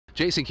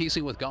Jason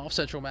Kiesling with Golf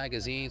Central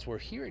Magazines. We're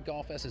here at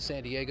Golf Fest in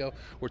San Diego.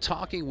 We're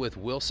talking with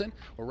Wilson.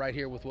 We're right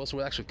here with Wilson.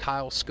 We're actually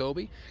Kyle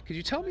Scobie. Could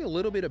you tell me a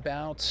little bit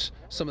about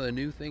some of the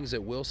new things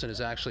that Wilson is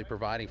actually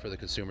providing for the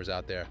consumers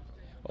out there?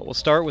 Well, we'll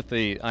start with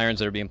the irons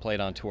that are being played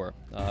on tour.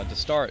 To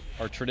start,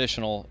 our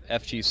traditional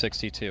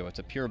FG62. It's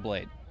a pure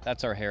blade.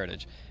 That's our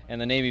heritage.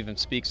 And the name even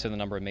speaks to the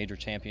number of major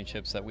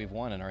championships that we've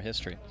won in our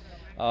history.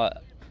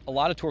 A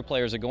lot of tour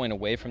players are going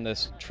away from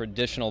this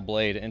traditional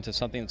blade into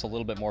something that's a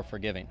little bit more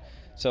forgiving.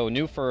 So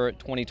new for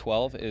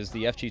 2012 is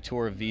the FG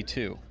Tour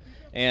V2.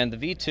 And the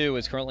V2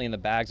 is currently in the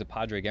bags of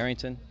Padraig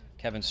Harrington,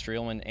 Kevin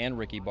Streelman, and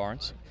Ricky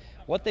Barnes.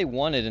 What they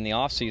wanted in the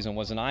off-season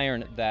was an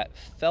iron that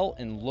felt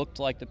and looked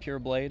like the pure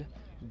blade,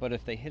 but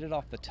if they hit it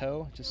off the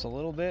toe just a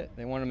little bit,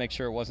 they wanted to make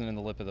sure it wasn't in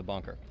the lip of the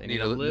bunker. They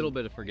need a little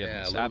bit of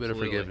forgiveness. Yeah, a little bit of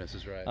forgiveness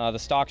is right. The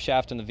stock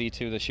shaft in the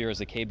V2 this year is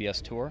the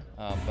KBS Tour,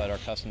 but our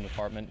custom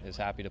department is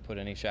happy to put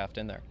any shaft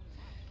in there.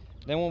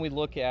 Then when we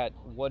look at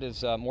what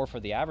is more for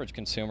the average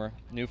consumer,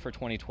 new for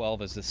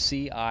 2012 is the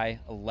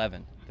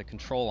CI11, the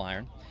control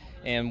iron.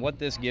 And what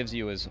this gives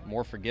you is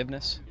more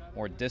forgiveness,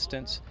 more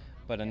distance,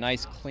 but a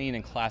nice clean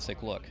and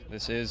classic look.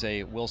 This is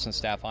a Wilson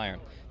staff iron.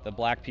 The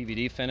black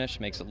PVD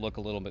finish makes it look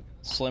a little bit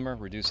slimmer,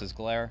 reduces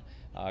glare.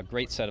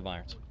 Great set of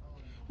irons.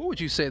 What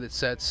would you say that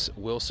sets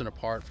Wilson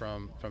apart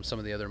from some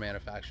of the other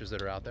manufacturers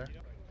that are out there?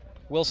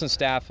 Wilson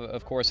staff,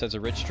 of course, has a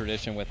rich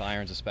tradition with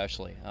irons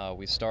especially.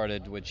 We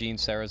started with Gene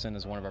Sarazen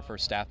as one of our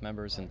first staff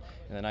members in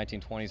the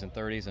 1920s and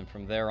 30s, and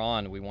from there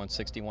on we won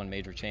 61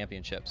 major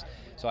championships.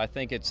 So I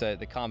think it's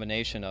the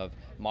combination of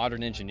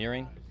modern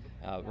engineering.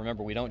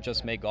 Remember, we don't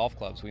just make golf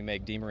clubs, we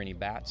make DeMarini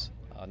bats,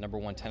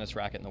 #1 tennis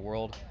racket in the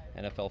world,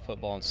 NFL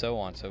football, and so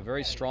on. So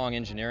very strong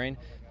engineering,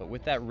 but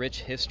with that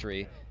rich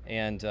history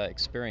and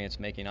experience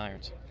making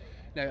irons.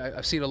 Now,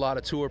 I've seen a lot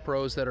of tour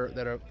pros that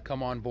are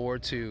come on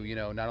board to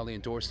not only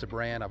endorse the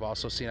brand. I've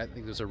also seen, I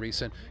think there's a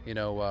recent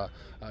kind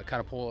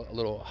of pull a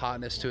little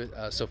hotness to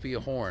it. Sophia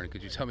Horn.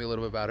 Could you tell me a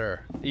little bit about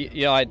her?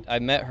 I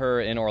met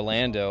her in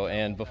Orlando,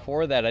 and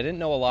before that I didn't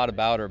know a lot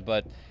about her,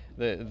 but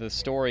the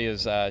story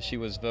is she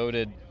was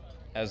voted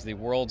as the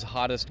world's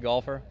hottest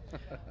golfer.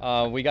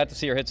 We got to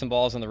see her hit some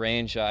balls on the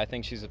range. I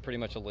think she's pretty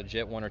much a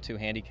legit 1 or 2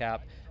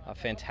 handicap. A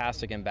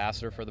fantastic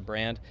ambassador for the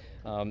brand.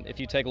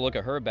 If you take a look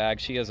at her bag,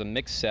 she has a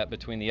mix set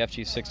between the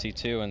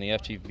FG62 and the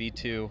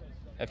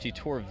FG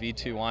Tour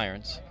V2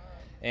 irons,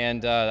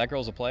 and that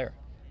girl's a player.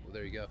 Well,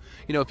 there you go.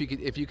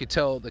 If you could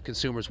tell the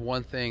consumers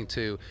one thing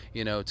to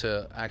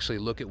to actually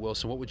look at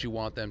Wilson, what would you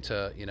want them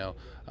to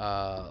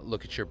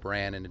look at your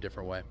brand in a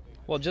different way?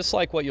 Well, just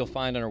like what you'll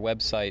find on our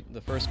website,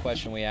 the first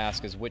question we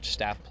ask is, which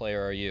staff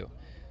player are you?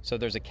 So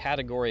there's a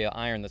category of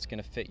iron that's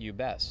going to fit you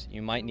best.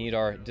 You might need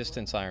our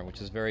distance iron, which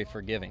is very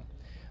forgiving.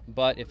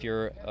 But if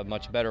you're a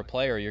much better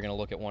player, you're going to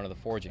look at one of the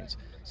forgings.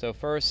 So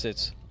first,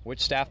 it's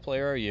which staff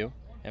player are you?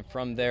 And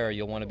from there,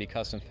 you'll want to be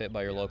custom fit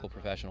by your local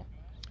professional.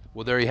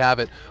 Well, there you have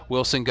it.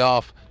 Wilson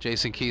Golf,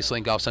 Jason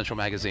Kiesling, Golf Central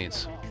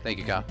Magazines. Thank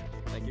you, Kyle.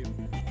 Thank you.